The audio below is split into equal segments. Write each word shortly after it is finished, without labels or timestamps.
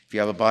If you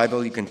have a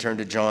Bible, you can turn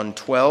to John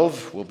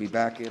 12. We'll be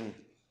back in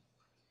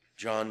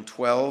John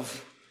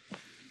 12,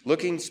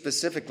 looking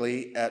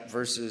specifically at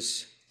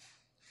verses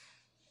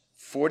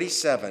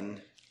 47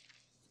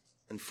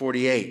 and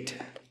 48.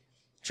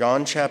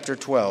 John chapter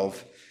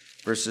 12,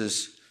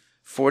 verses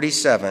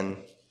 47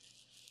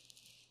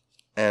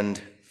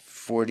 and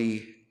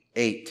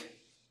 48.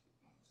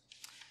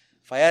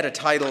 If I had a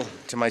title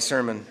to my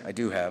sermon, I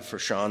do have, for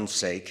Sean's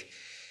sake,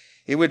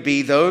 it would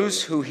be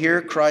Those Who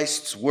Hear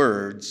Christ's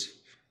Words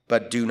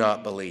but Do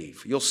Not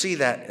Believe. You'll see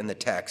that in the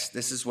text.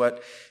 This is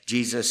what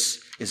Jesus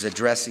is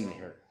addressing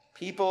here.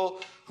 People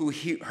who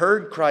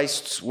heard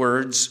Christ's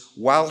words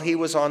while he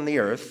was on the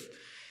earth,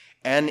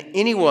 and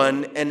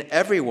anyone and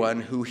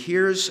everyone who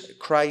hears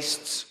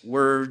Christ's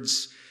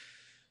words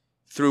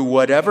through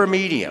whatever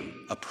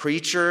medium, a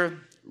preacher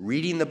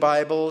reading the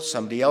Bible,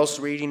 somebody else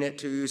reading it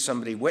to you,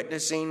 somebody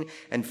witnessing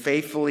and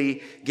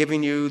faithfully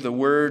giving you the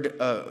word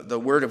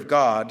of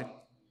God.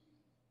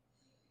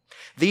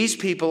 These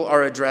people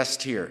are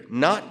addressed here,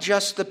 not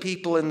just the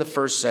people in the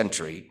first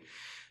century,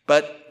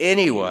 but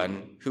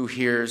anyone who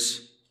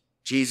hears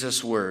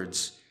Jesus'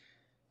 words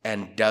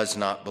and does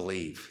not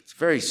believe. It's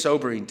very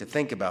sobering to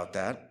think about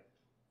that.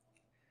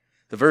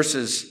 The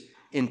verses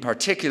in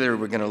particular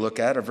we're going to look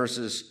at are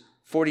verses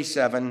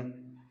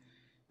 47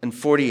 and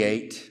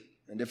 48.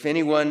 And if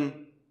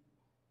anyone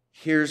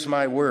hears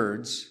my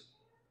words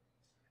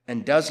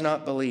and does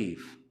not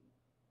believe,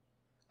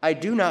 I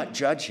do not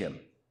judge him.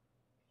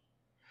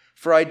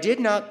 For I did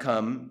not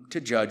come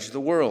to judge the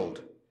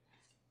world,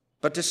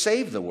 but to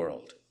save the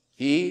world.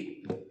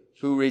 He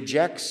who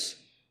rejects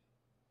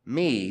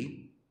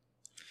me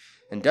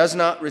and does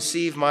not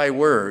receive my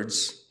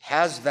words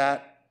has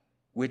that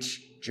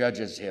which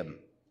judges him.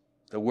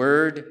 The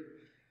word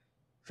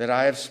that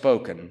I have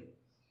spoken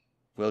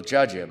will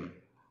judge him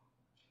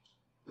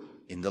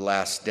in the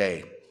last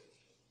day.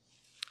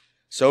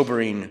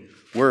 Sobering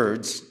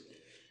words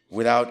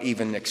without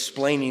even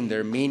explaining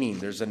their meaning.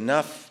 There's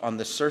enough on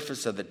the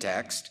surface of the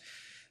text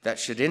that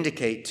should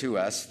indicate to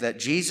us that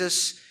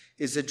Jesus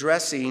is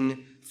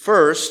addressing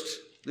first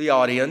the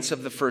audience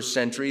of the first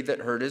century that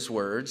heard his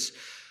words,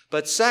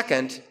 but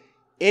second,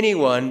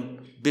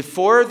 anyone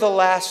before the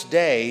last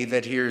day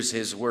that hears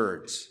his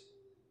words.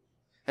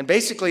 And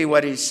basically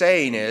what he's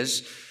saying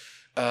is,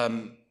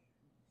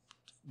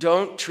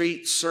 don't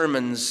treat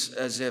sermons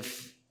as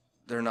if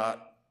they're not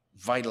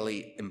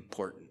vitally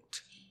important.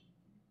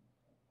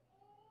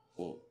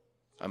 Well,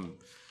 I'm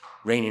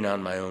raining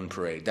on my own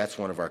parade. That's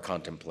one of our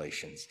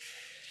contemplations.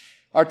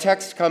 Our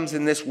text comes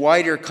in this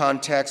wider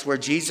context where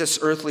Jesus'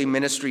 earthly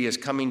ministry is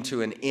coming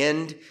to an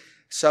end.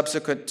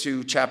 Subsequent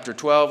to chapter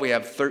 12, we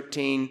have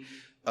 13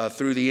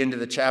 through the end of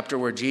the chapter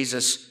where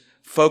Jesus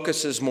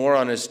focuses more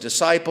on his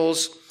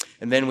disciples.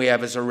 And then we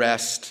have his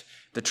arrest,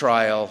 the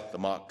trial, the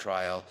mock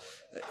trial,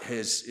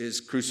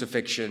 his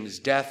crucifixion, his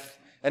death,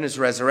 and his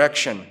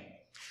resurrection.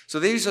 So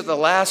these are the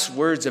last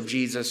words of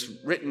Jesus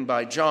written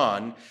by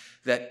John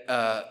that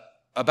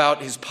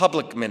about his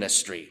public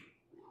ministry.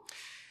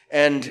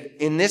 And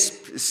in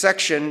this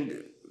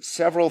section,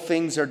 several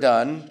things are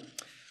done.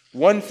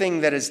 One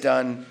thing that is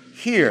done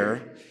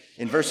here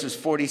in verses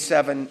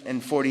 47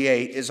 and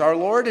 48 is our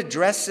Lord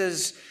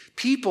addresses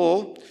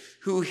people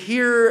who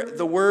hear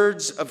the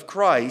words of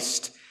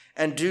Christ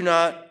and do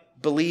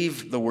not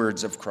believe the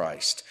words of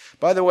Christ.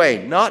 By the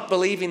way, not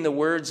believing the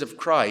words of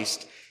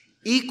Christ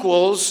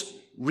equals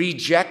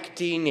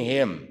rejecting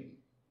him.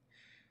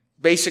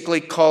 Basically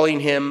calling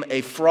him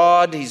a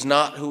fraud. He's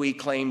not who he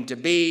claimed to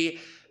be.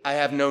 I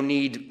have no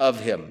need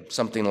of him.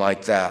 Something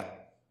like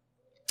that.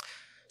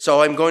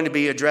 So I'm going to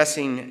be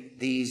addressing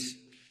these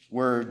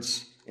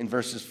words in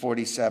verses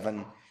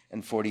 47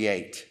 and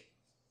 48.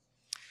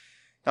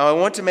 Now I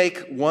want to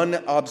make one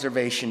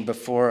observation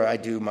before I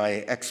do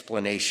my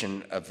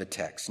explanation of the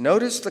text.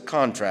 Notice the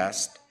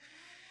contrast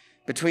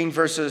between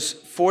verses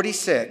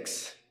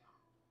 46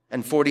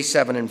 and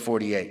 47 and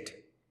 48.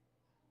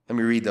 Let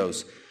me read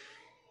those.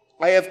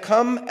 I have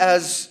come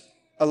as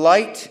a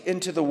light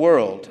into the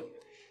world,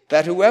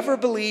 that whoever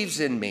believes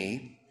in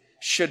me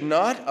should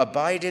not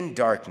abide in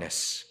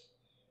darkness.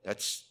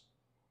 That's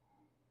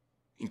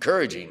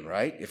encouraging,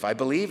 right? If I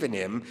believe in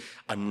him,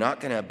 I'm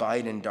not going to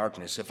abide in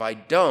darkness. If I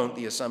don't,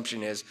 the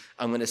assumption is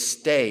I'm going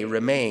to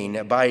remain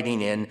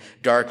abiding in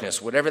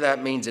darkness. Whatever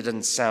that means, it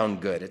doesn't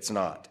sound good. It's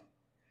not.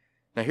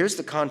 Now here's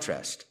the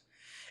contrast.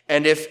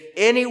 And if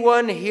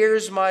anyone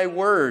hears my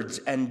words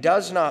and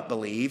does not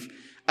believe,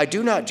 I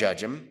do not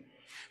judge him.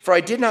 For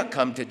I did not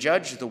come to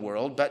judge the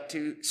world, but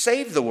to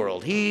save the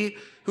world. He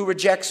who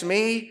rejects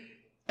me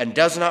and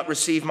does not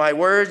receive my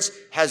words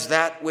has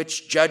that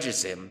which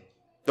judges him.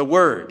 The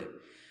word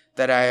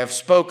that I have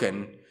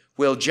spoken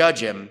will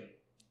judge him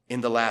in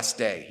the last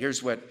day.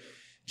 Here's what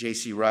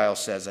J.C. Ryle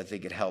says. I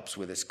think it helps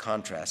with this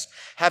contrast.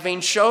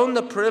 Having shown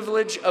the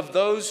privilege of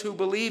those who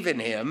believe in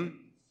him,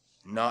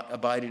 not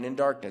abiding in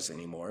darkness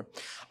anymore,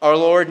 our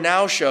Lord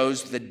now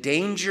shows the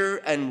danger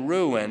and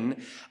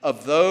ruin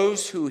of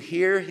those who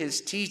hear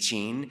his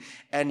teaching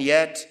and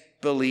yet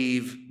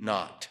believe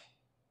not.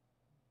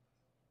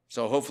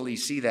 So hopefully you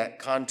see that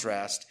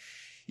contrast.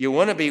 You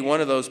want to be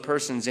one of those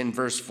persons in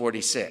verse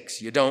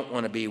 46. You don't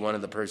want to be one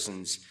of the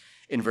persons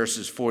in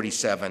verses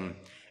 47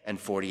 and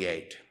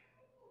 48.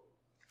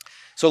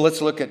 So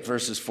let's look at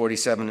verses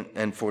 47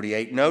 and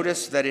 48.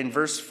 Notice that in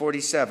verse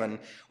 47,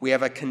 we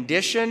have a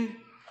condition,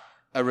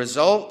 a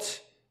result,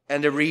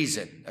 and a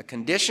reason. A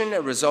condition,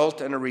 a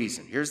result, and a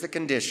reason. Here's the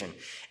condition.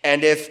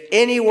 And if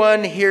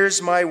anyone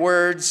hears my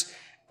words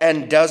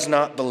and does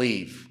not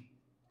believe.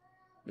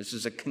 This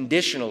is a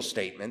conditional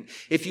statement.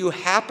 If you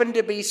happen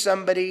to be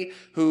somebody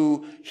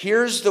who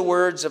hears the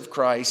words of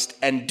Christ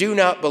and do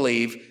not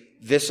believe,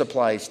 this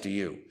applies to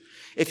you.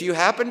 If you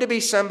happen to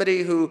be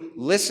somebody who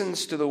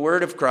listens to the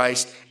word of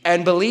Christ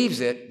and believes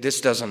it,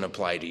 this doesn't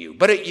apply to you.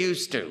 But it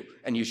used to,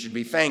 and you should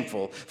be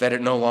thankful that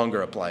it no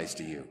longer applies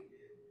to you.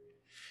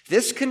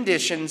 This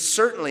condition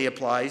certainly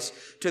applies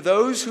to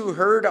those who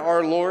heard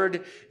our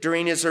Lord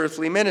during his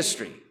earthly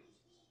ministry.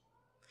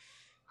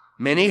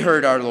 Many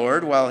heard our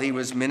Lord while he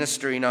was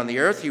ministering on the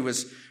earth. He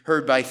was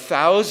heard by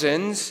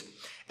thousands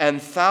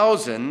and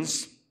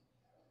thousands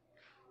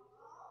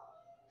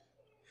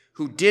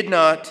who did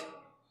not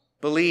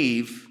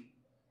believe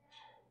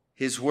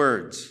his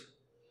words.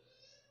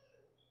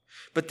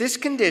 But this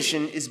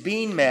condition is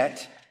being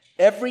met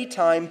every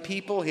time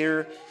people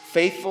hear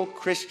faithful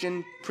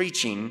Christian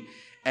preaching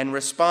and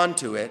respond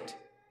to it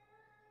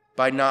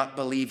by not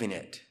believing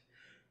it.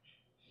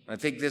 I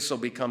think this will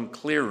become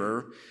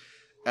clearer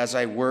as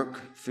I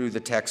work through the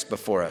text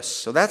before us.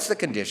 So that's the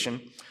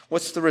condition.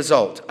 What's the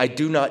result? I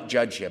do not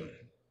judge him.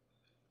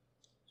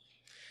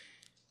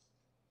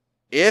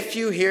 If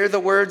you hear the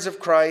words of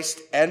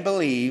Christ and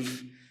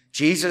believe,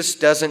 Jesus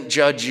doesn't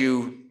judge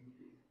you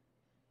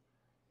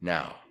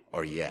now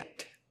or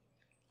yet,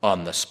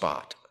 on the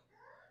spot.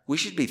 We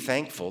should be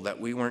thankful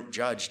that we weren't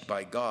judged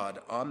by God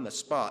on the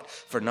spot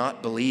for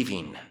not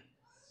believing.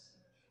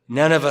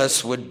 None of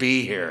us would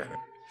be here.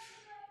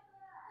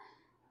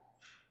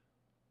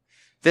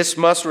 This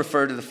must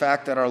refer to the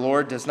fact that our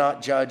Lord does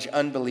not judge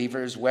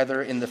unbelievers,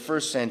 whether in the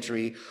first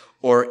century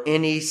or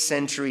any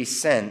century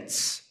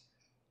since,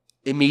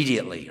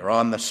 immediately or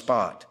on the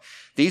spot.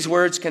 These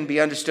words can be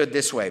understood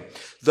this way.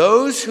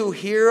 Those who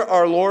hear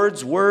our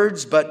Lord's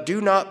words but do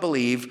not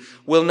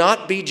believe will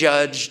not be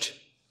judged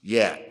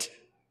yet,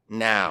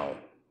 now.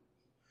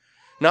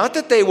 Not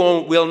that they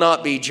will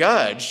not be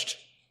judged,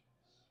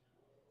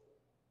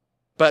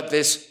 but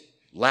this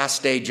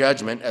last day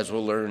judgment, as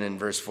we'll learn in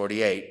verse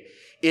 48,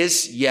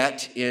 is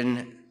yet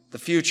in the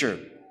future.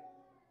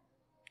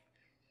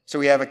 So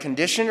we have a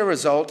condition, a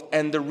result,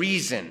 and the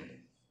reason.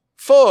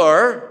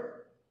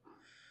 For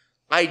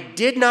I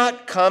did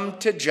not come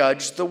to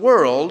judge the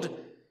world,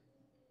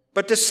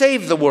 but to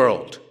save the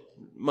world.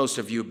 Most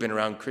of you have been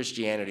around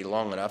Christianity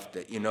long enough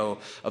that you know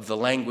of the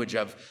language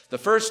of the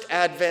first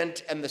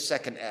advent and the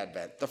second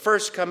advent, the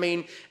first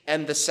coming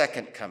and the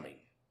second coming.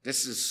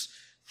 This is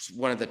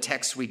one of the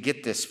texts we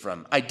get this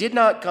from. I did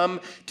not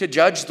come to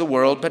judge the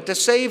world, but to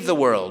save the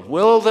world.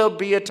 Will there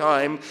be a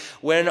time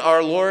when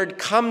our Lord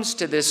comes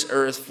to this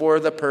earth for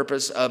the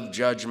purpose of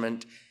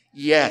judgment?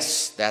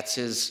 Yes, that's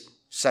his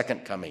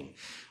second coming.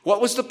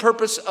 What was the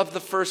purpose of the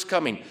first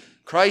coming?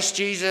 Christ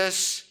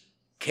Jesus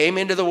came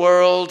into the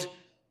world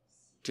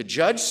to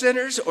judge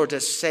sinners or to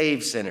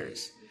save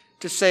sinners?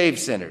 To save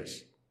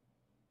sinners.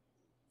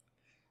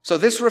 So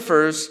this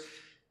refers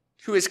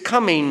to his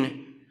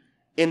coming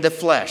in the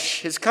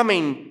flesh, his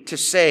coming to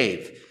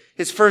save,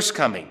 his first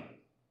coming.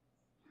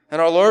 And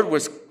our Lord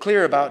was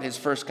clear about his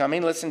first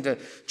coming. Listen to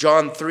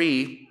John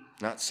 3,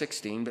 not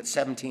 16, but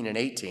 17 and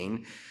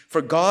 18.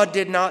 For God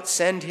did not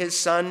send his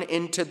Son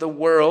into the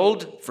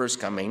world, first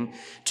coming,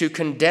 to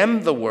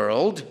condemn the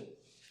world,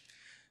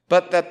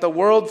 but that the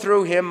world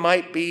through him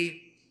might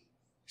be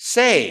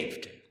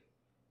saved.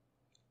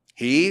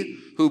 He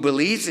who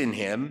believes in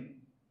him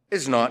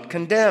is not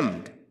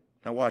condemned.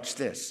 Now watch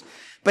this.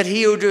 But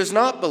he who does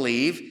not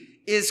believe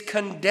is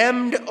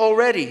condemned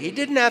already. He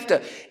didn't have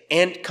to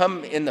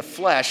come in the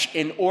flesh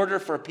in order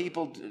for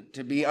people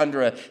to be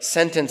under a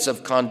sentence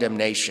of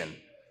condemnation.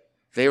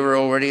 They were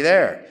already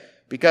there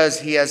because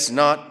he has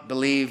not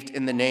believed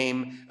in the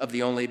name of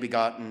the only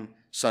begotten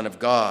Son of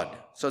God.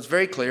 So it's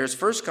very clear. His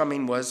first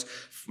coming was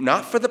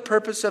not for the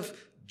purpose of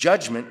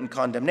judgment and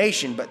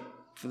condemnation, but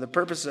for the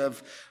purpose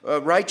of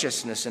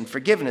righteousness and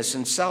forgiveness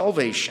and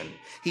salvation.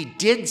 He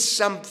did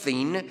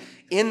something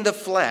in the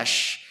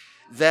flesh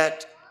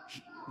that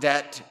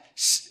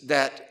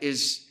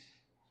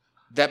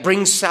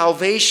brings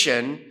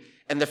salvation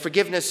and the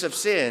forgiveness of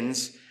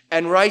sins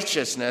and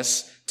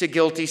righteousness to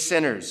guilty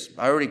sinners.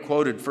 I already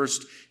quoted 1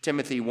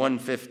 Timothy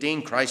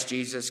 1:15. Christ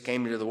Jesus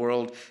came into the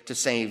world to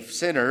save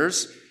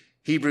sinners.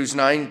 Hebrews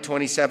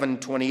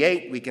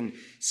 9:27-28. We can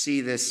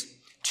see this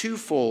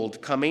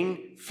twofold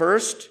coming,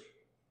 first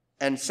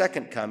and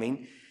second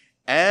coming.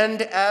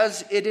 And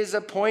as it is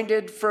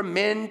appointed for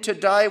men to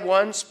die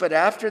once, but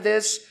after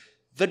this,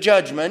 the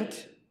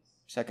judgment,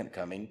 second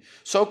coming.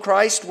 So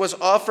Christ was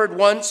offered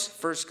once,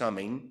 first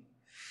coming,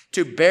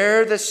 to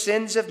bear the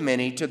sins of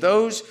many. To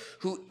those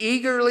who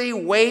eagerly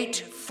wait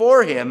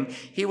for him,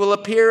 he will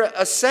appear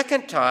a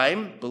second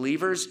time.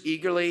 Believers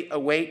eagerly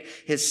await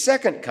his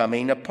second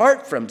coming,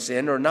 apart from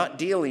sin, or not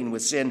dealing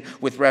with sin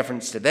with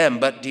reference to them,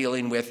 but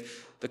dealing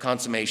with the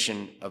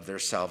consummation of their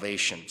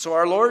salvation. So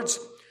our Lord's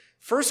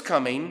first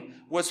coming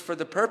was for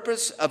the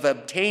purpose of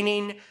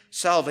obtaining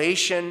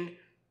salvation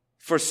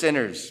for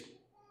sinners.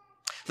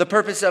 The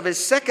purpose of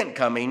his second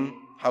coming,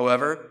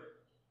 however,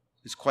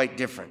 is quite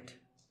different.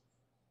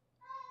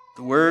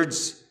 The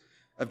words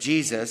of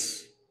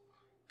Jesus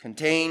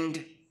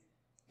contained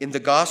in the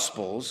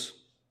Gospels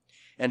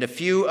and a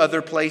few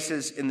other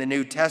places in the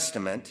New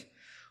Testament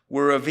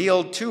were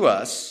revealed to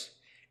us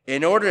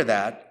in order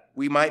that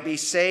we might be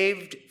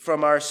saved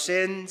from our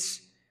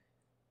sins,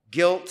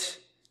 guilt,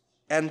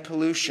 and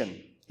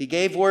pollution. He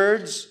gave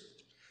words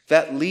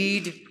that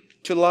lead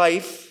to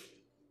life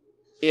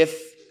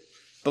if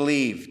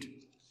believed.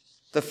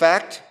 The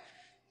fact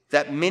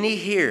that many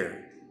hear,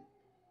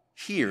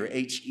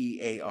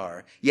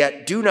 H-E-A-R,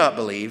 yet do not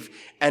believe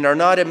and are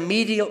not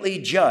immediately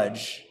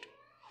judged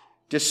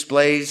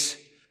displays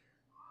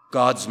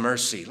God's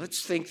mercy.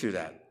 Let's think through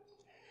that.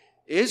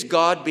 Is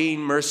God being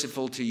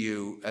merciful to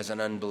you as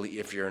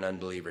if you're an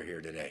unbeliever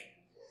here today?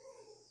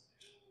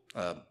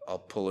 I'll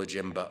pull a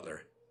Jim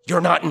Butler.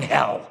 You're not in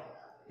hell.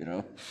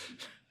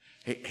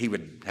 He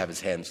would have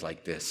his hands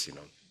like this,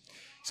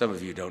 Some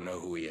of you don't know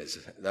who he is.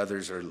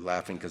 Others are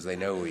laughing because they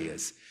know who he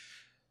is.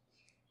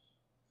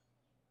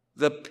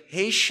 The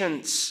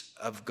patience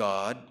of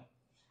God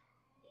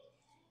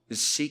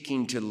is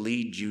seeking to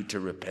lead you to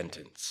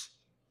repentance.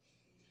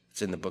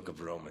 It's in the book of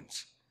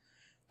Romans.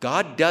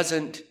 God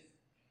doesn't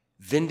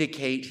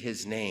vindicate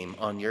his name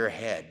on your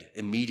head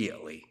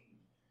immediately.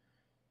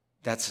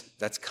 That's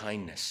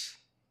kindness.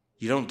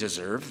 You don't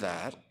deserve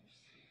that.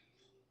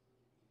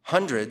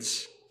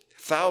 Hundreds,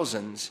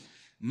 thousands,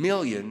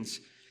 millions,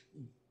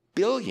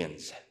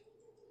 billions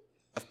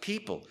of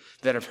people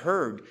that have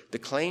heard the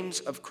claims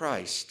of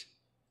Christ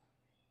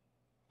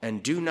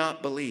and do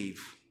not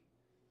believe,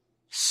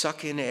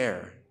 suck in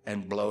air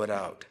and blow it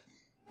out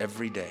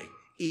every day.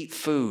 Eat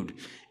food,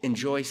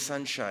 enjoy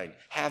sunshine,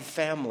 have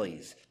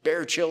families,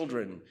 bear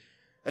children,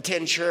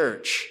 attend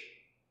church.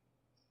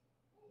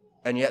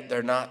 And yet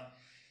they're not,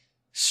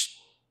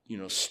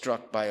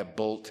 struck by a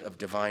bolt of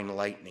divine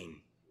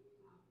lightning.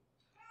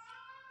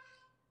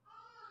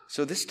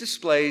 So this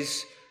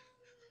displays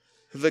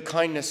the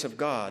kindness of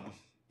God,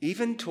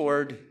 even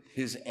toward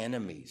his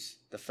enemies.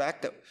 The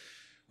fact that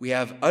we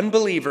have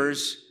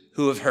unbelievers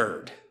who have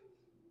heard.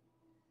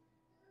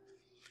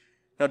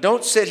 Now,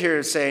 don't sit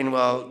here saying,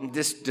 well,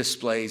 this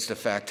displays the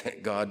fact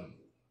that God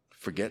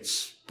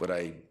forgets what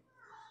I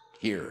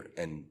hear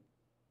and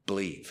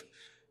believe,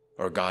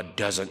 or God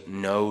doesn't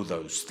know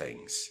those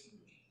things.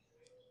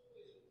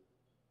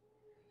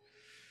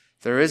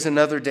 There is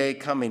another day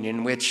coming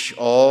in which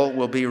all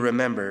will be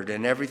remembered,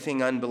 and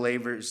everything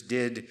unbelievers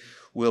did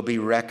will be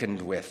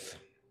reckoned with.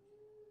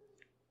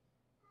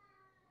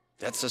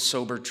 That's the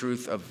sober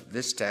truth of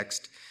this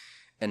text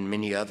and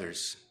many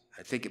others.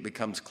 I think it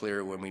becomes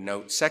clear when we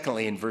note,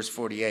 secondly, in verse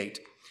 48,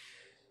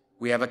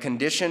 we have a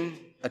condition,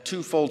 a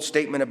twofold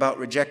statement about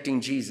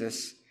rejecting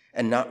Jesus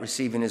and not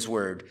receiving his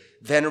word,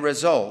 then a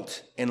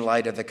result in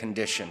light of the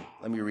condition.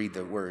 Let me read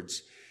the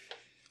words.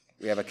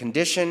 We have a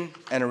condition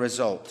and a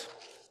result.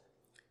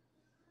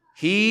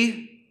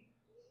 He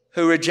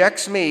who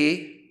rejects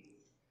me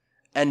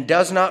and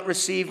does not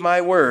receive my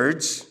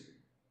words,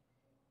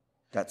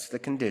 that's the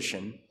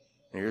condition.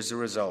 Here's the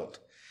result.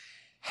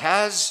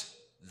 Has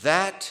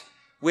that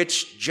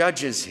which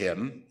judges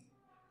him.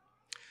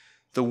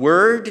 The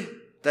word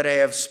that I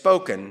have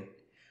spoken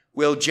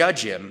will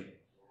judge him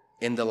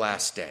in the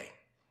last day.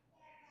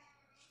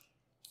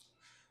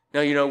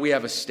 Now, we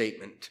have a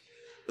statement.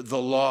 The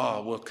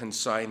law will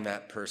consign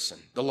that person.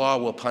 The law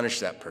will punish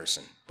that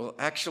person. Well,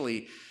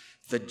 actually,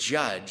 the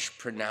judge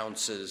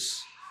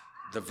pronounces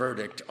the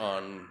verdict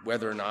on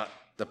whether or not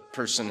the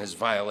person has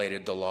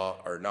violated the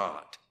law or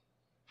not.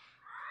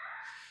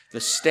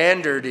 The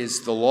standard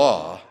is the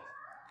law.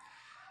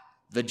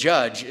 The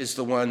judge is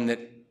the one that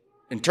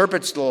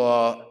interprets the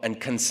law and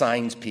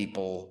consigns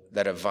people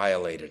that have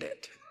violated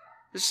it.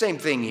 The same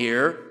thing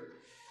here.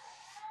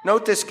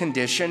 Note this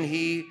condition.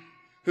 He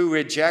who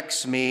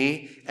rejects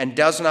me and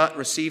does not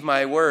receive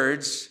my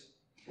words.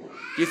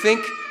 Do you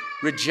think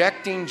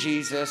rejecting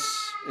Jesus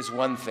is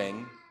one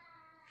thing?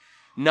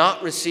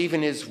 Not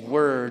receiving his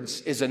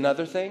words is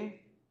another thing?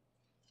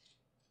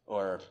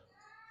 Or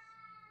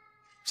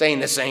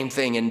saying the same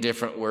thing in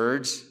different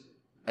words?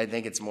 I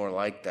think it's more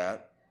like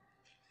that.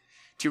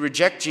 To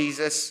reject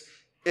Jesus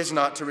is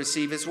not to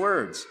receive his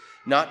words.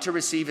 Not to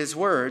receive his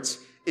words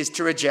is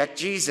to reject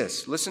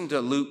Jesus. Listen to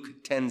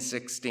Luke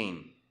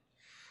 10:16.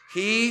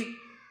 He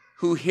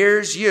who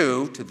hears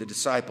you, to the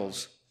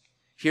disciples,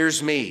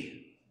 hears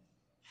me.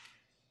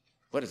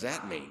 What does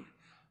that mean?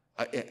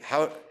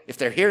 If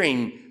they're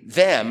hearing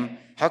them,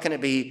 how can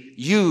it be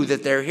you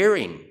that they're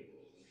hearing?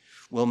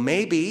 Well,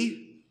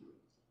 maybe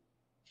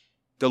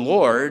the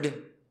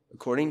Lord,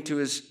 according to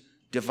his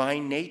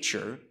divine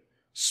nature,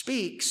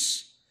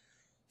 speaks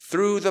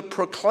through the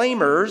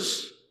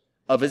proclaimers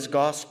of his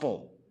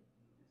gospel.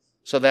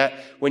 So that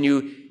when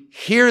you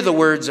hear the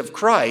words of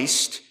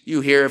Christ,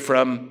 you hear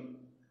from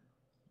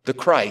the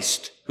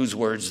Christ whose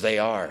words they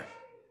are.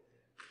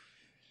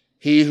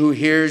 He who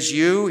hears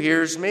you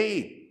hears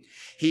me.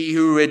 He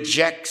who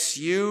rejects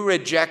you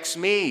rejects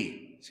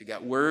me. So you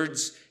got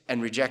words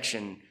and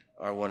rejection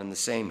are one and the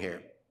same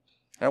here.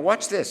 Now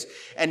watch this.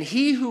 And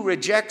he who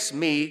rejects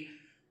me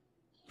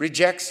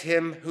rejects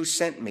him who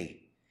sent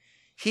me.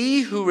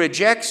 He who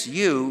rejects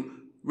you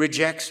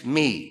rejects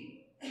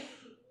me.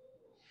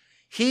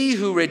 He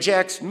who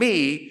rejects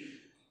me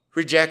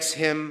rejects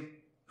him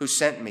who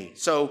sent me.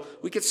 So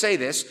we could say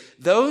this: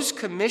 those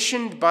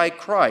commissioned by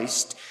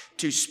Christ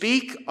to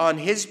speak on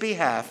his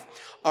behalf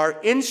are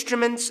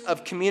instruments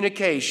of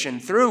communication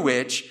through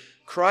which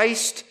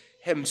Christ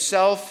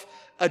himself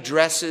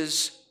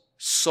addresses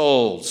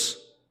souls.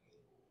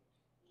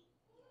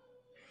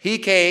 He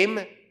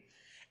came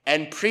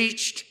and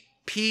preached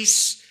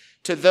peace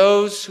to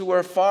those who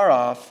are far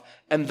off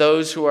and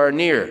those who are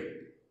near.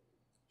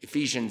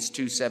 Ephesians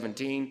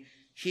 2:17,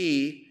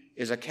 he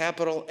is a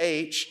capital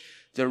H.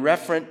 The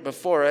referent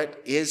before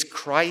it is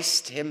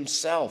Christ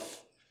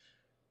himself.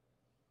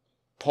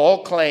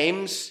 Paul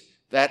claims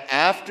that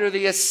after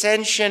the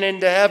ascension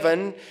into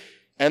heaven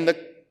and the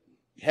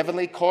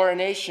heavenly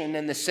coronation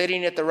and the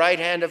sitting at the right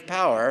hand of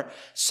power,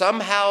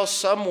 somehow,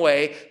 some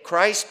way,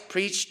 Christ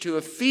preached to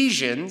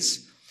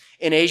Ephesians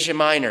in Asia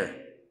Minor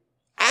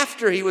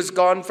after he was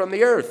gone from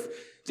the earth.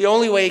 The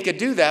only way he could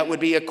do that would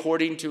be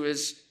according to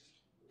his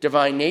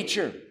divine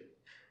nature.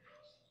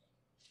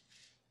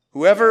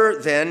 Whoever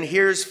then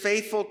hears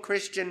faithful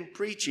Christian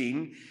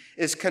preaching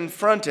is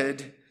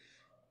confronted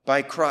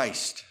by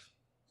Christ.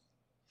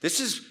 This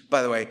is,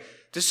 by the way,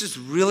 this is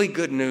really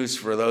good news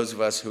for those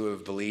of us who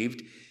have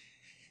believed,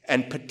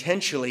 and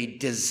potentially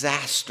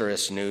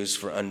disastrous news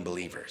for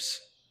unbelievers.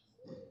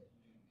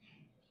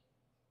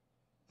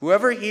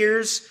 Whoever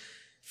hears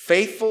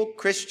faithful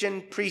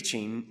Christian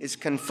preaching is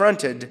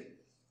confronted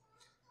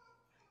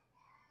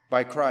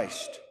by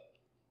Christ.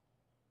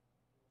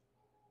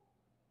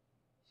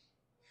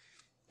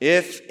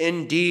 If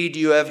indeed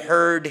you have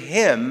heard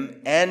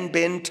him and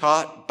been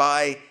taught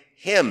by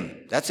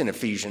him. That's in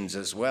Ephesians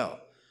as well.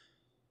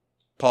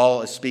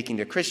 Paul is speaking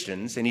to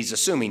Christians, and he's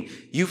assuming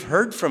you've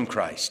heard from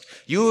Christ.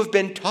 You have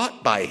been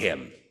taught by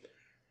him.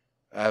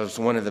 As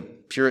one of the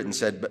Puritans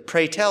said, but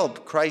pray tell,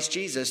 Christ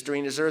Jesus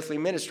during his earthly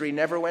ministry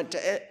never went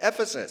to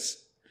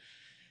Ephesus.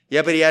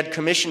 Yeah, but he had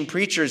commissioned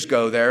preachers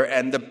go there,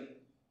 and the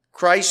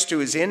Christ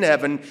who is in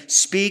heaven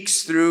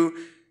speaks through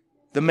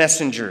the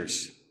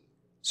messengers.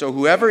 So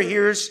whoever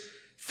hears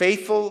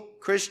faithful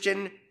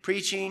Christian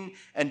preaching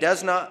and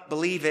does not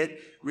believe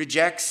it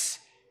rejects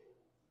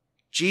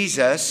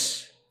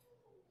Jesus,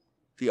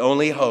 the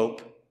only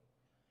hope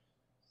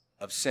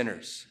of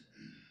sinners.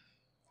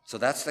 So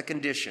that's the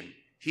condition.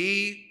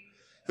 He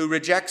who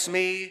rejects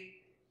me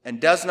and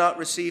does not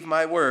receive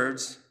my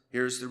words,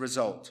 here's the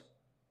result,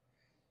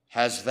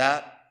 has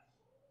that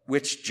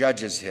which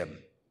judges him.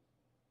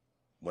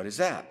 What is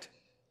that?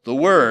 The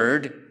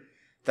word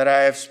that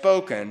I have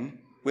spoken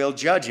will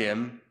judge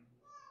him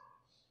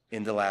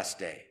in the last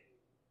day.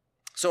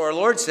 So our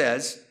Lord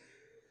says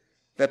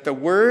that the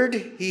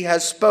word he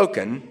has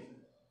spoken,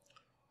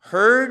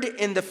 heard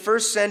in the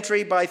first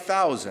century by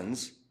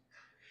thousands,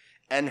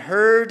 and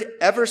heard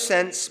ever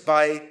since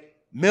by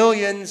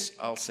millions,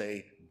 I'll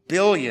say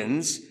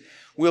billions,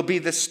 will be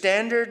the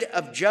standard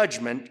of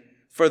judgment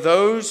for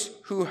those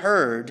who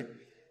heard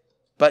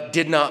but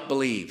did not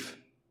believe.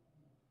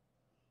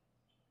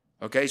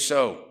 Okay,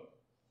 so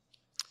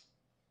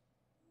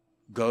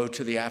go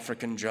to the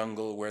African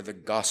jungle where the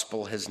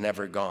gospel has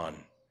never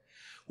gone.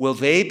 Will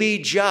they be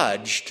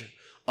judged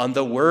on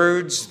the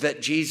words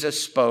that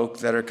Jesus spoke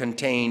that are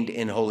contained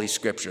in Holy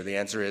Scripture? The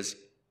answer is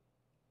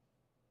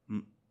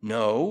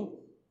no.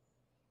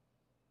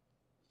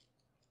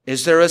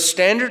 Is there a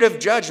standard of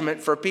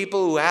judgment for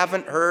people who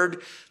haven't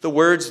heard the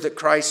words that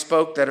Christ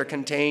spoke that are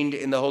contained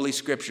in the Holy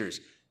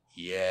Scriptures?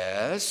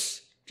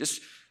 Yes.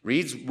 Just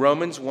read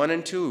Romans 1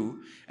 and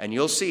 2, and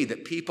you'll see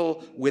that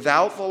people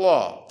without the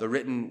law, the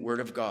written word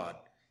of God,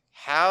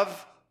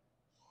 have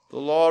the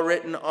law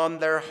written on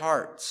their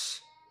hearts.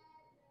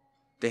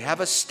 They have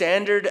a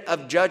standard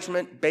of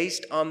judgment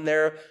based on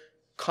their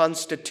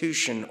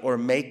constitution or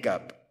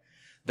makeup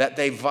that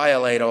they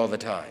violate all the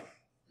time.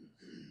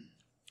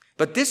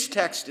 But this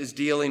text is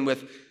dealing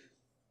with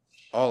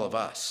all of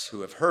us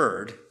who have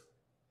heard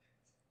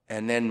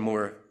and then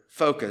more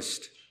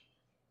focused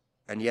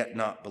and yet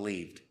not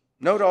believed.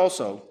 Note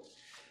also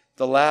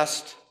the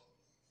last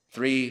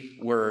three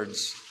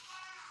words,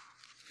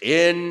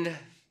 in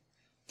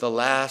the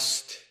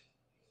last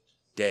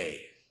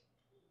day.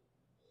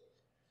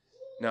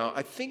 Now,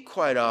 I think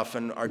quite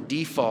often our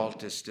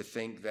default is to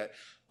think that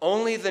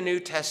only the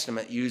New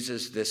Testament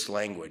uses this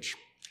language.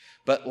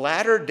 But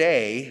latter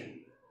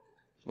day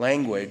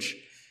language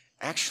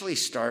actually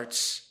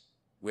starts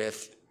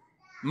with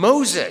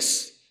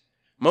Moses.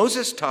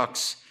 Moses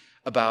talks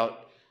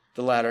about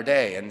the latter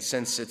day. And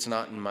since it's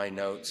not in my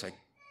notes, I'm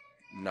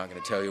not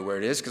going to tell you where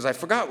it is because I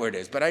forgot where it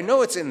is. But I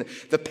know it's in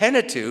the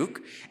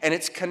Pentateuch, and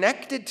it's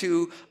connected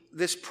to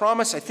this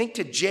promise, I think,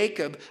 to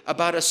Jacob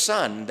about a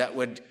son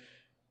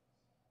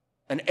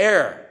an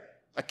heir,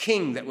 a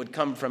king that would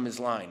come from his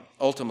line,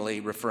 ultimately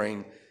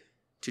referring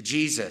to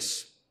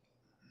Jesus.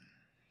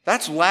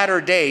 That's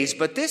latter days,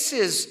 but this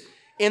is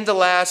in the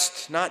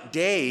last, not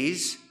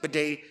days, but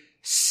day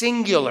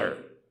singular.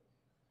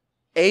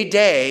 A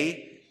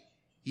day,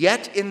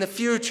 yet in the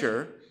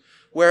future,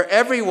 where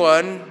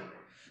everyone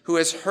who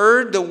has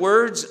heard the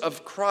words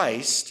of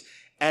Christ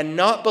and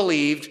not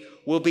believed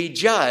will be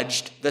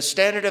judged, the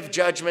standard of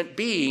judgment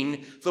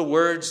being the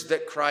words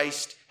that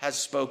Christ has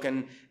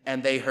spoken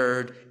and they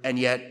heard and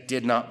yet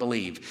did not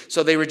believe.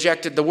 So they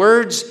rejected the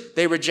words,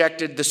 they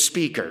rejected the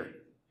speaker.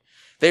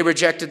 They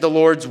rejected the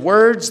Lord's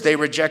words, they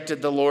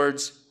rejected the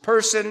Lord's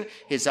person,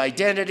 his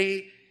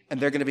identity, and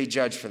they're going to be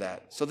judged for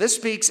that. So this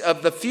speaks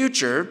of the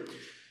future,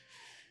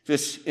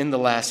 this in the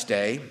last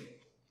day.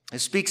 It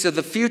speaks of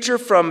the future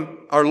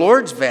from our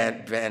Lord's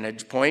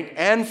vantage point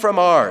and from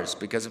ours,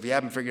 because if you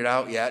haven't figured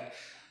out yet,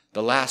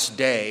 the last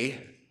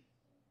day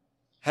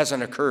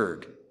hasn't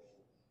occurred.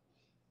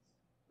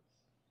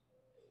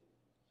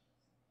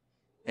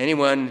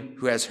 Anyone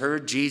who has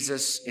heard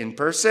Jesus in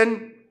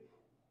person,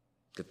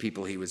 the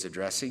people he was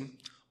addressing,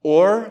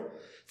 or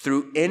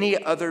through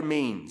any other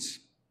means,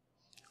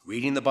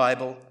 reading the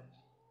Bible,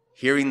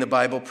 hearing the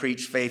Bible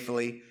preached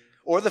faithfully,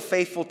 or the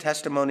faithful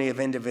testimony of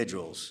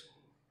individuals,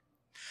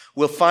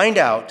 will find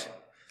out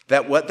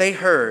that what they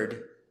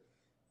heard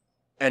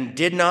and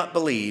did not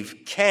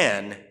believe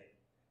can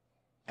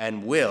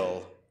and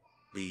will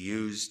be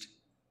used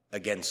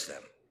against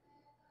them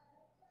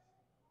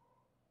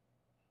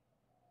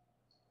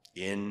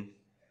in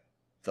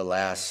the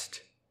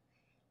last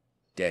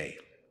day.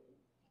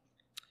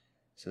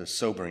 It's a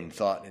sobering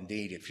thought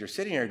indeed. If you're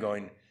sitting here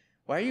going,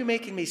 why are you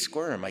making me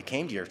squirm? I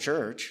came to your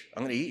church.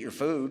 I'm going to eat your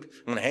food.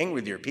 I'm going to hang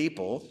with your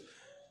people.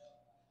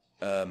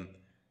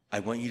 I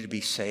want you to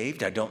be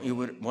saved. I don't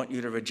want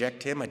you to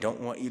reject him. I don't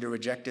want you to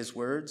reject his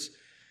words.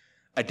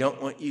 I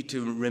don't want you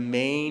to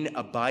remain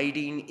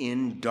abiding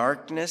in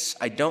darkness.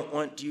 I don't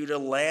want you to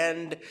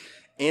land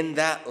in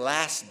that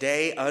last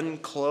day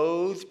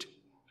unclothed,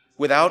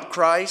 without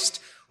Christ,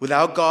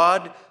 without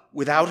God,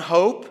 without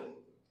hope.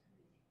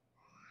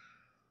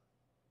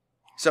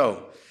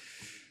 So,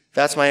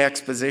 that's my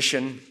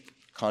exposition,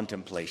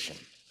 contemplation.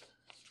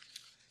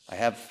 I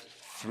have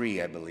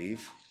 3, I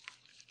believe.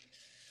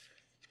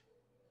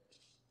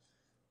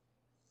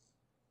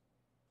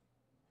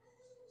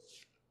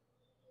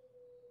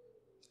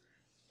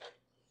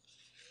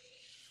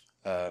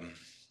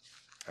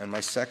 And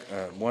my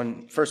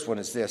first one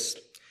is this: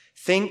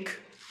 think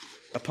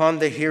upon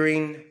the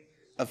hearing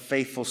of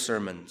faithful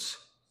sermons.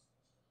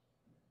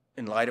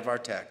 In light of our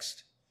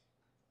text,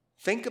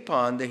 think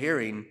upon the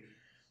hearing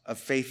of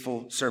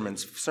faithful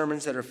sermons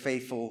that are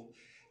faithful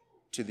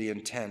to the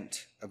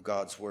intent of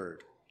God's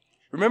word.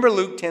 Remember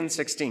Luke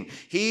 10:16.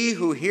 He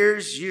who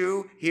hears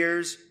you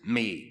hears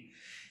me.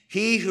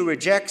 He who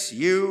rejects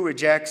you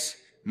rejects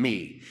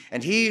me.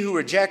 And he who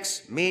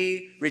rejects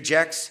me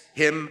rejects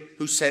him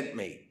who sent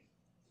me.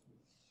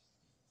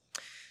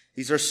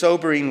 These are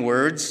sobering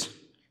words.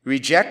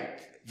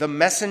 Reject the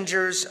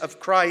messengers of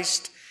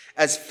Christ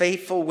as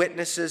faithful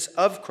witnesses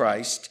of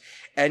Christ,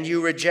 and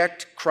you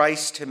reject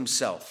Christ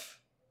himself.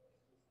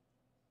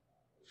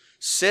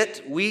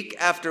 Sit week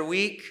after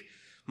week,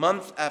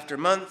 month after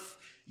month,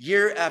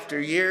 year after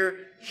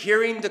year,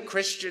 hearing the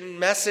Christian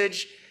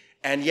message,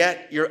 and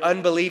yet you're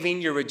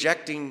unbelieving, you're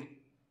rejecting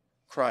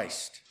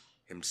Christ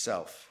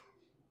himself.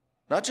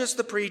 Not just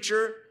the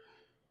preacher,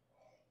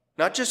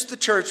 not just the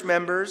church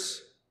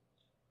members,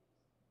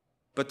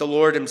 but the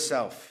Lord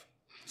himself.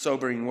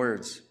 Sobering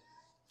words.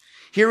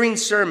 Hearing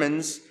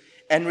sermons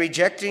and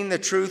rejecting the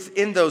truth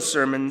in those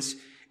sermons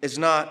is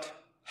not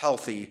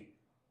healthy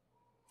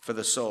for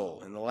the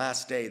soul. In the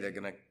last day, they're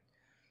going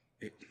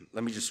to...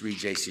 Let me just read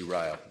J.C.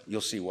 Ryle.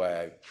 You'll see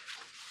why I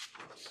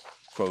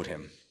quote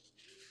him.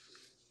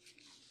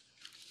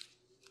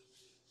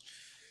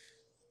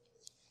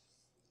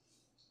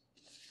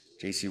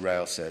 J.C.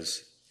 Ryle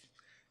says,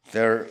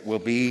 there will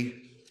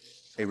be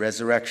a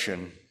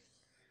resurrection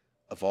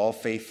of all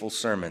faithful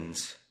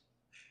sermons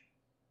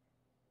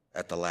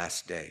at the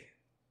last day.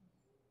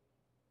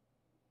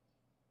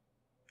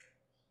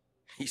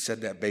 He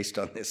said that based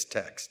on this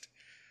text.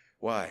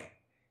 Why?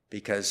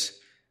 Because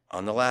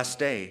on the last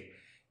day,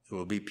 there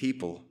will be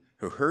people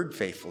who heard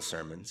faithful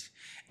sermons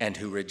and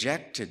who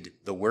rejected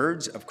the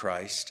words of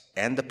Christ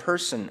and the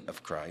person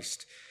of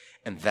Christ,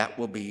 and that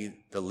will be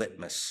the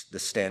litmus, the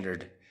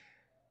standard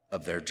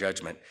of their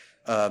judgment.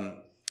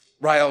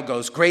 Ryle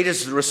goes, great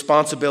is the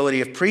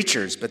responsibility of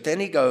preachers, but then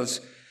he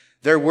goes,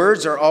 their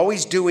words are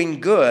always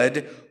doing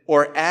good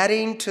or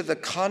adding to the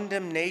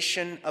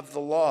condemnation of the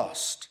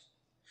lost.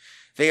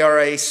 They are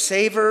a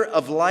savor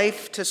of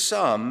life to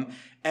some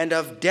and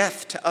of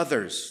death to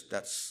others.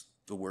 That's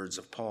the words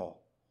of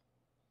Paul.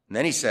 And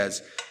then he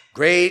says,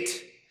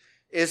 great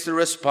is the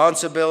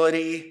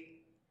responsibility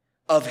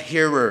of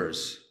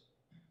hearers.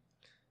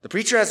 The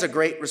preacher has a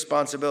great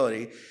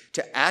responsibility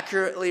to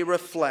accurately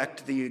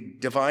reflect the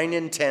divine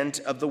intent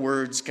of the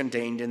words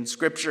contained in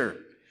Scripture.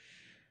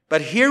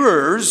 But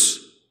hearers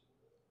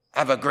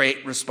have a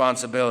great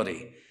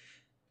responsibility.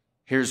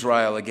 Here's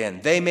Ryle again.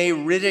 They may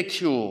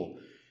ridicule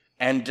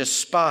and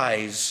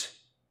despise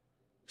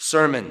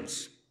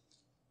sermons.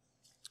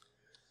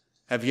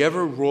 Have you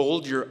ever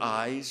rolled your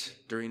eyes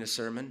during a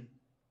sermon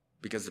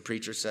because the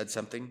preacher said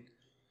something?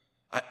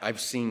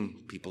 I've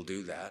seen people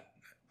do that.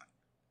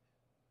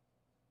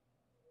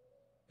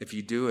 If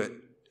you do it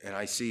and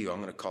I see you,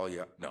 I'm going to call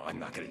you up. No, I'm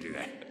not going to do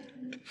that.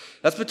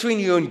 That's between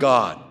you and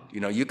God.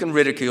 You can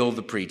ridicule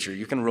the preacher.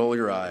 You can roll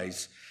your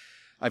eyes.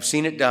 I've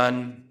seen it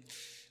done.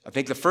 I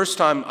think the first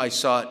time I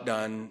saw it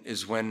done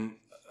is when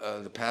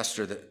the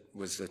pastor that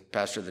was the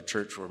pastor of the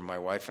church where my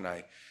wife and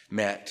I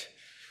met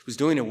was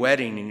doing a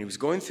wedding, and he was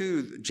going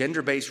through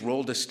gender-based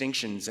role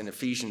distinctions in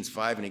Ephesians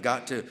 5, and he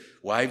got to,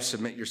 wives,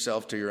 submit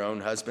yourself to your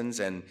own husbands,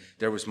 and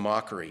there was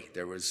mockery.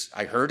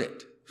 I heard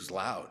it. It was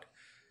loud.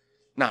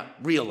 Not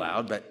real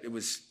loud, but it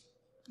was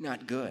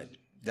not good.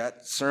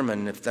 That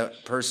sermon, if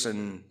that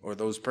person or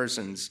those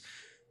persons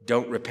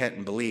don't repent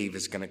and believe,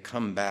 is going to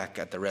come back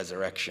at the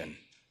resurrection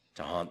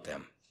to haunt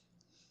them.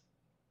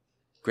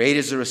 Great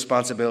is the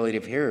responsibility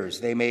of hearers.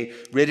 They may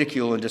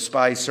ridicule and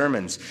despise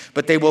sermons,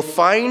 but they will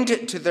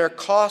find to their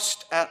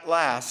cost at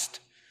last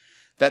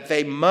that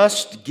they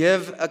must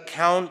give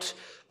account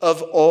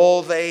of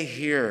all they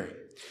hear.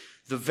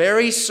 The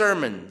very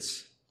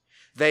sermons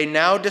they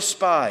now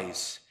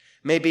despise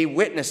may be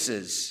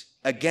witnesses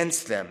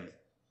against them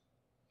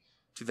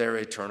to their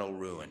eternal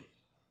ruin.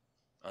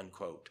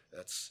 Unquote.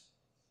 That's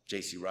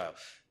J.C. Ryle.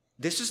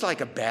 This is like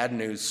a bad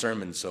news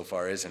sermon so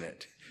far, isn't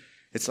it?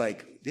 It's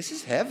like, this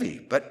is heavy,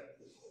 but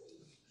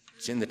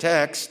it's in the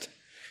text.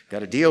 Got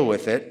to deal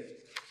with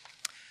it.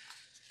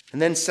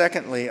 And then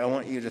secondly, I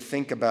want you to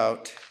think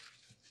upon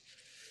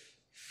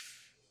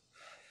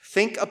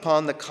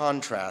the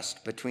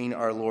contrast between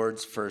our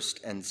Lord's first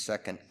and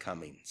second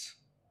comings.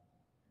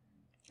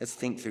 Let's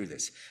think through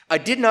this. I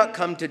did not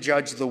come to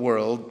judge the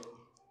world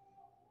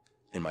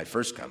in my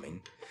first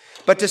coming,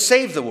 but to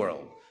save the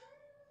world.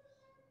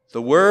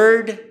 The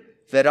word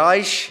that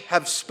I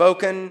have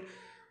spoken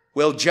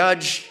will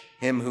judge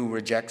him who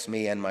rejects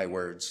me and my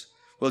words.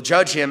 Will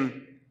judge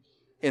him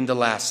in the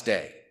last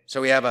day. So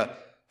we have a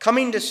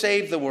coming to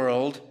save the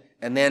world,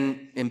 and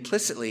then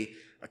implicitly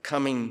a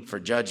coming for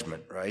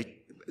judgment, right?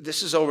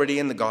 This is already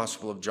in the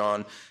Gospel of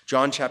John.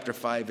 John chapter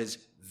 5 is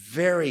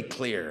very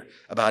clear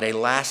about a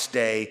last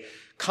day,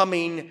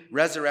 coming,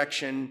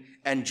 resurrection,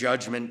 and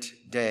judgment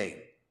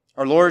day.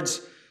 Our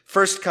Lord's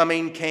first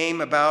coming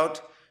came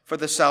about for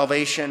the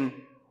salvation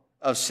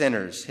of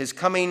sinners. His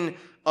coming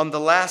on the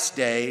last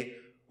day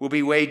will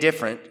be way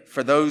different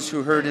for those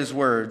who heard his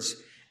words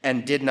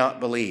and did not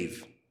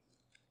believe.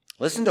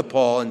 Listen to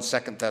Paul in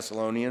 2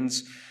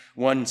 Thessalonians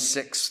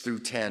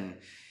 1:6-10.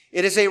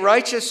 It is a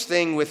righteous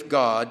thing with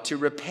God to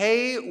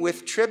repay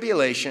with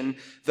tribulation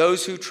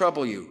those who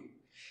trouble you,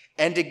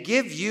 and to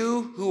give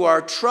you who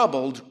are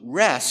troubled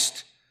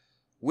rest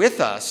with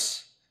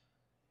us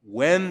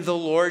when the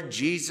Lord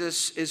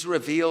Jesus is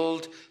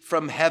revealed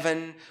from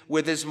heaven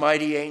with his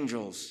mighty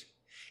angels,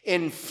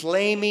 in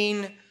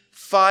flaming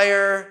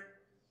fire,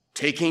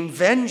 taking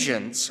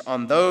vengeance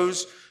on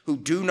those who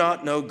do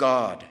not know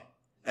God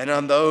and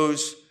on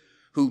those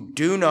who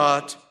do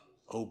not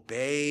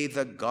obey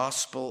the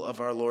gospel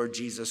of our Lord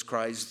Jesus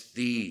Christ.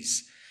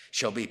 These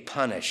shall be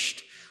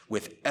punished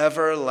with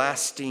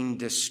everlasting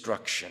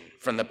destruction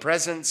from the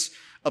presence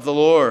of the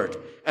Lord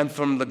and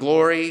from the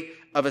glory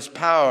of his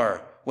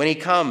power when he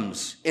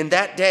comes in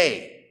that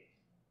day.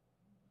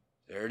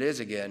 There it is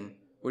again.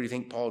 Where do you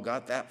think Paul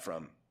got that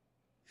from?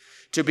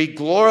 To be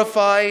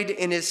glorified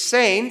in his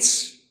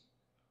saints.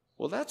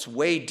 Well, that's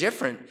way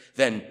different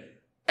than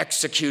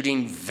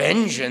executing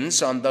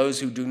vengeance on those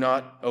who do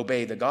not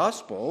obey the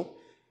gospel.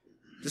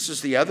 This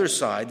is the other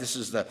side. This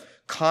is the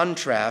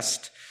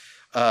contrast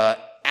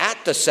at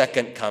the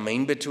second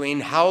coming between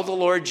how the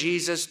Lord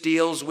Jesus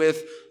deals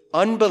with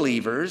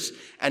unbelievers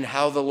and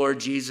how the Lord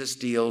Jesus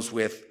deals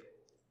with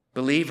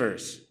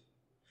believers.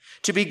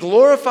 To be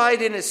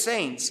glorified in his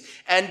saints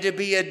and to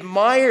be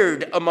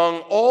admired among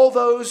all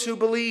those who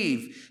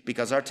believe,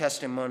 because our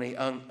testimony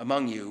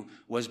among you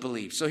was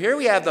believed. So here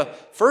we have the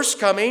first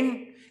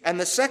coming and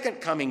the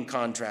second coming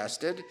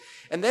contrasted.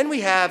 And then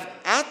we have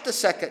at the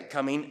second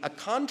coming a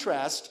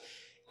contrast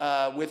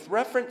with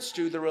reference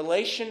to the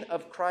relation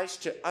of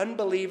Christ to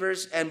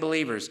unbelievers and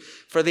believers.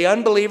 For the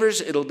unbelievers,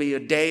 it'll be a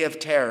day of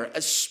terror,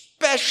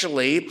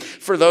 especially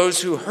for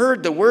those who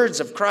heard the words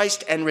of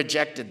Christ and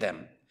rejected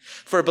them.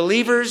 For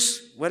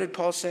believers, what did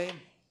Paul say?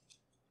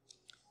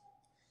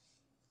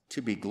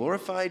 To be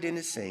glorified in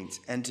his saints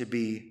and to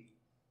be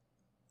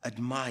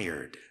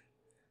admired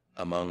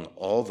among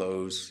all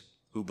those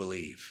who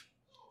believe.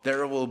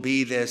 There will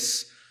be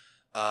this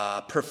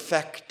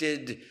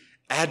perfected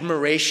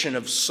admiration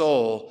of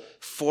soul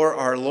for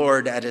our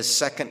Lord at his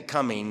second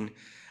coming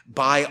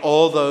by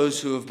all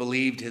those who have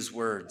believed his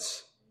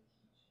words.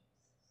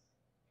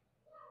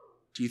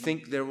 Do you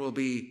think there will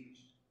be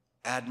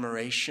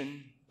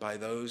admiration by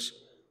those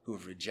who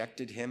have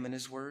rejected him and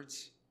his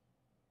words?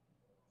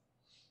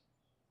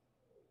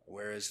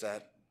 Where is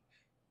that?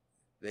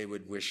 They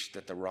would wish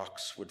that the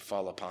rocks would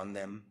fall upon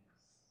them.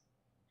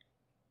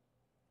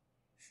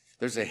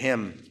 There's a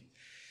hymn.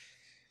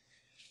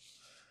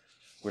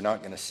 We're not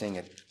going to sing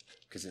it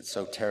because it's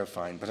so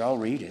terrifying, but I'll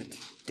read it.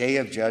 Day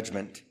of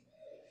judgment,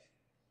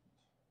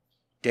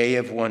 day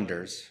of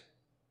wonders,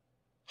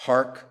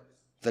 hark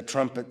the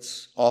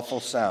trumpet's awful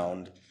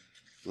sound,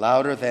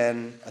 louder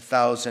than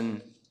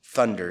 1,000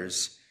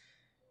 thunders,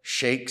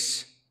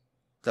 shakes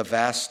the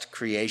vast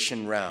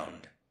creation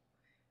round.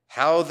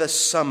 How the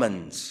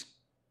summons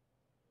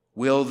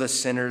will the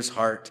sinner's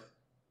heart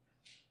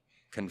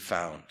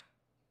confound.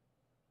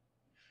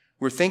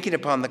 We're thinking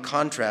upon the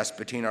contrast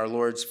between our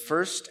Lord's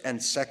first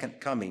and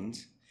second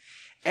comings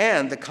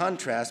and the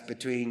contrast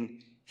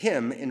between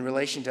him in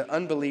relation to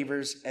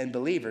unbelievers and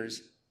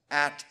believers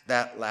at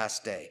that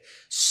last day.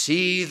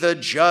 See the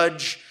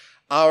judge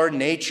our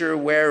nature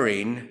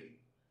wearing,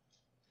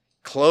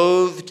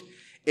 clothed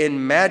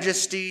in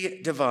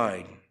majesty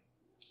divine.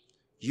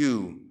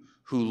 You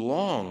who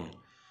long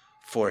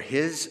for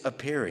his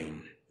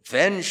appearing,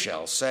 then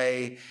shall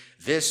say,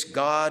 this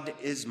God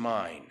is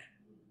mine.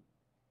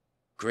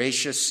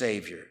 Gracious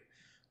Savior,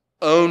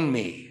 own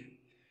me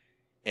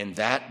in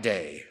that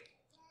day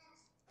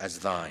as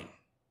thine.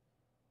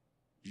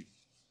 You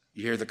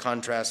hear the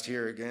contrast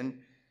here again?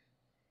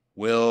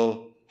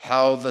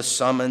 How the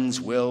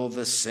summons will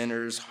the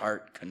sinner's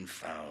heart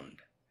confound.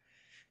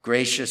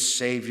 Gracious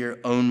Savior,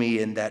 own me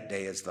in that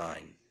day as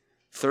thine.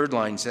 Third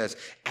line says,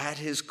 at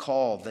his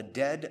call, the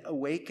dead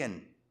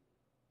awaken.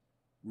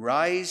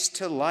 Rise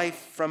to life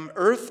from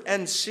earth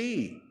and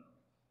sea.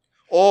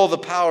 All the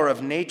power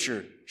of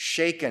nature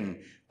shaken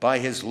by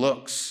his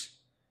looks.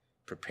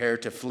 Prepare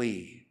to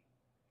flee.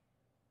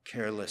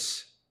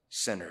 Careless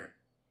sinner,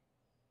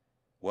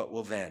 what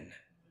will then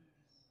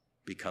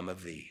become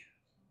of thee?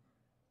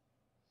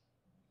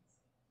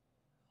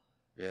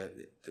 Yeah,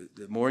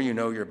 the more you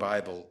know your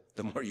Bible,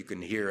 the more you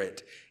can hear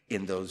it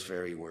in those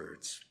very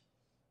words.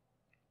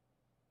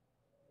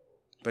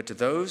 But to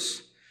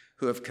those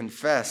who have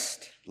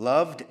confessed,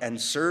 loved,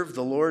 and served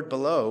the Lord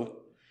below,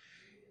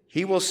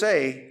 he will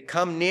say,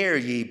 come near,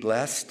 ye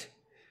blessed.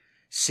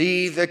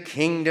 See the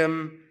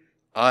kingdom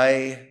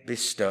I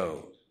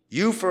bestow.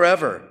 You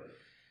forever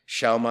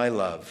shall my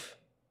love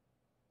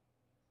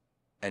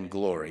and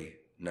glory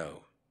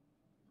know.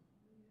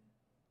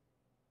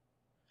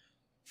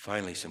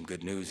 Finally, some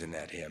good news in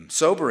that hymn.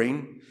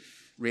 Sobering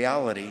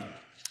reality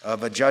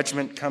of a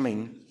judgment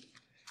coming.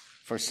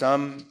 For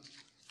some,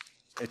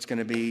 they're going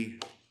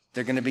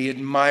to be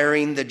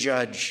admiring the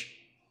judge.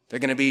 They're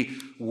going to be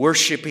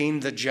worshiping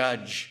the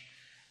judge.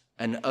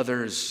 And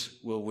others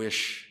will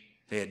wish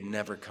they had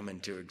never come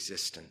into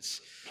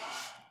existence.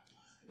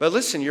 But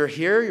listen, you're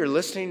here, you're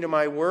listening to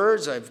my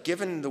words. I've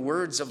given the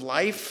words of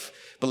life.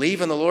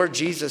 Believe in the Lord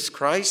Jesus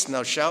Christ, and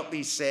thou shalt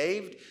be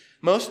saved.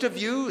 Most of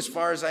you, as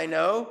far as I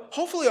know,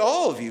 hopefully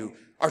all of you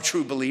are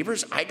true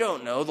believers. I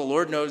don't know. The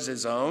Lord knows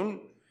his own.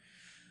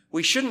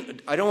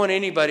 I don't want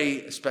anybody,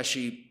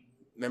 especially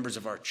members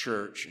of our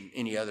church and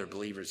any other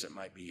believers that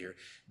might be here,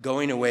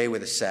 going away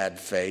with a sad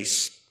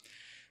face,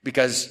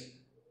 because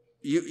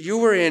you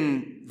were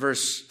in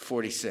verse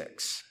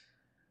 46.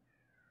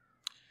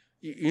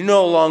 You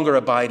no longer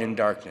abide in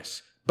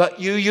darkness,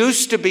 but you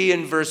used to be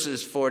in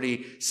verses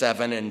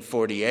 47 and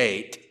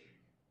 48.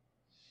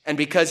 And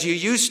because you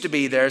used to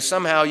be there,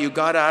 somehow you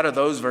got out of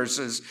those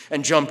verses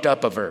and jumped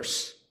up a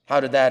verse. How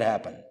did that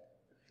happen?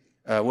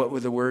 What were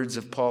the words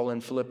of Paul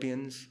in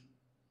Philippians?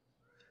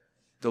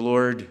 The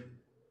Lord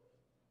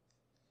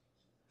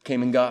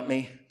came and got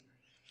me.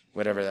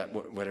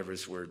 Whatever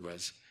his word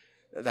was.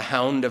 The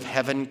hound of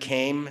heaven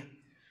came.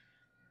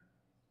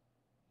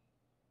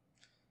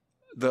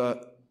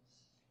 The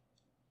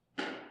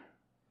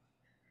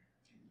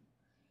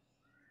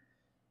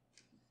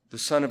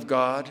Son of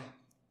God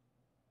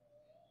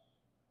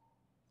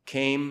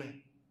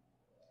came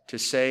to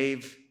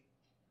save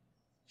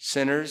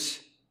sinners.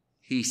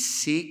 He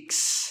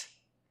seeks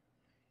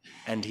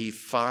and he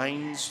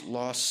finds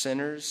lost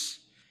sinners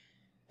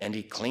and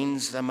he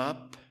cleans them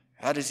up.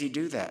 How does he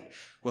do that?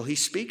 Well, he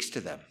speaks to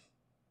them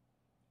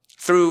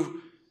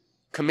through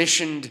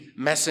commissioned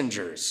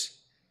messengers.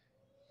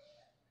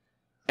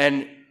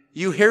 And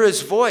you hear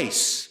his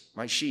voice.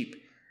 My sheep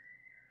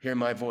hear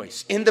my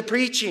voice. In the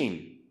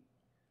preaching,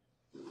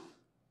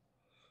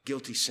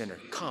 guilty sinner,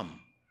 come.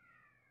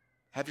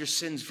 Have your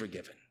sins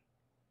forgiven.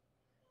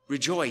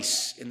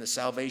 Rejoice in the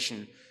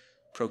salvation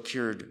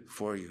procured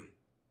for you.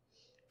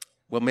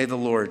 Well, may the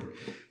Lord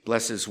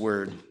bless his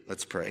word.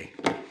 Let's pray.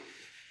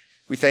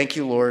 We thank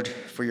you, Lord,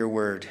 for your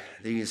word.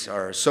 These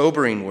are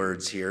sobering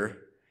words here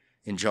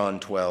in John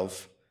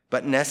 12,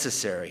 but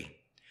necessary.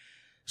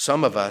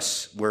 Some of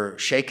us were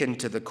shaken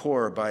to the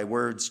core by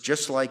words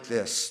just like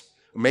this,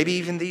 or maybe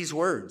even these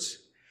words,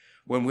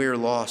 when we're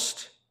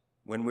lost,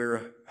 when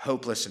we're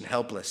hopeless and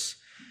helpless,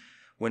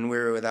 when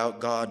we're without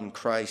God and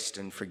Christ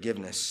and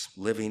forgiveness,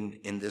 living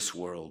in this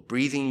world,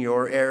 breathing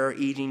your air,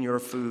 eating your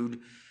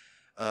food,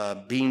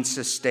 being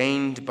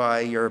sustained by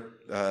your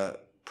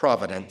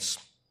providence,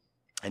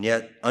 and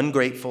yet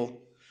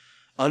ungrateful,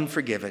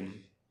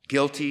 unforgiven,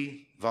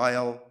 guilty,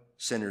 vile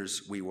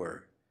sinners we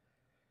were.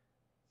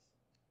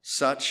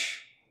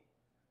 Such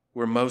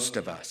were most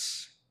of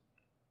us.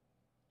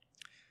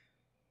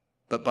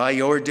 But by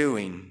your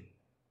doing,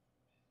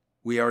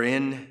 we are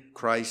in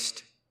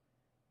Christ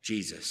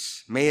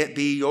Jesus. May it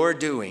be your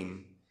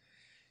doing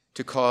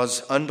to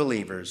cause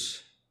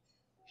unbelievers,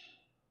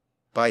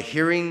 by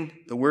hearing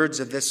the words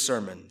of this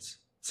sermon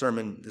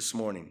this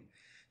morning,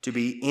 to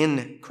be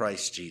in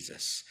Christ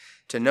Jesus,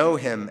 to know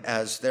him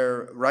as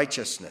their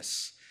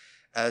righteousness,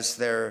 as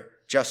their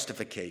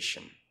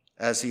justification,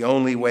 as the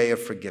only way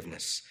of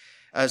forgiveness,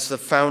 as the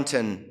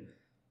fountain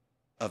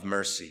of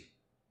mercy,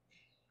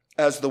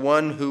 as the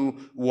one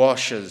who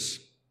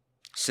washes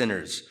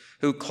sinners,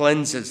 who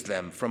cleanses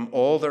them from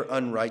all their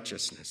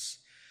unrighteousness,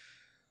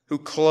 who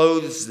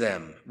clothes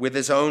them with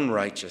his own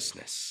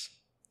righteousness,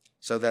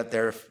 so that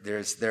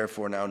there's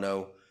therefore now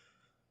no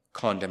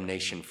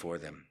condemnation for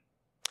them.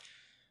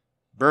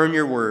 Burn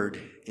your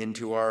word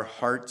into our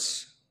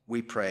hearts,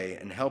 we pray,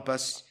 and help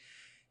us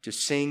to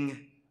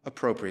sing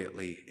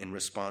appropriately in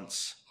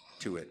response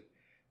to it.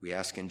 We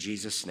ask in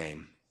Jesus'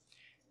 name,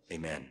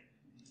 amen.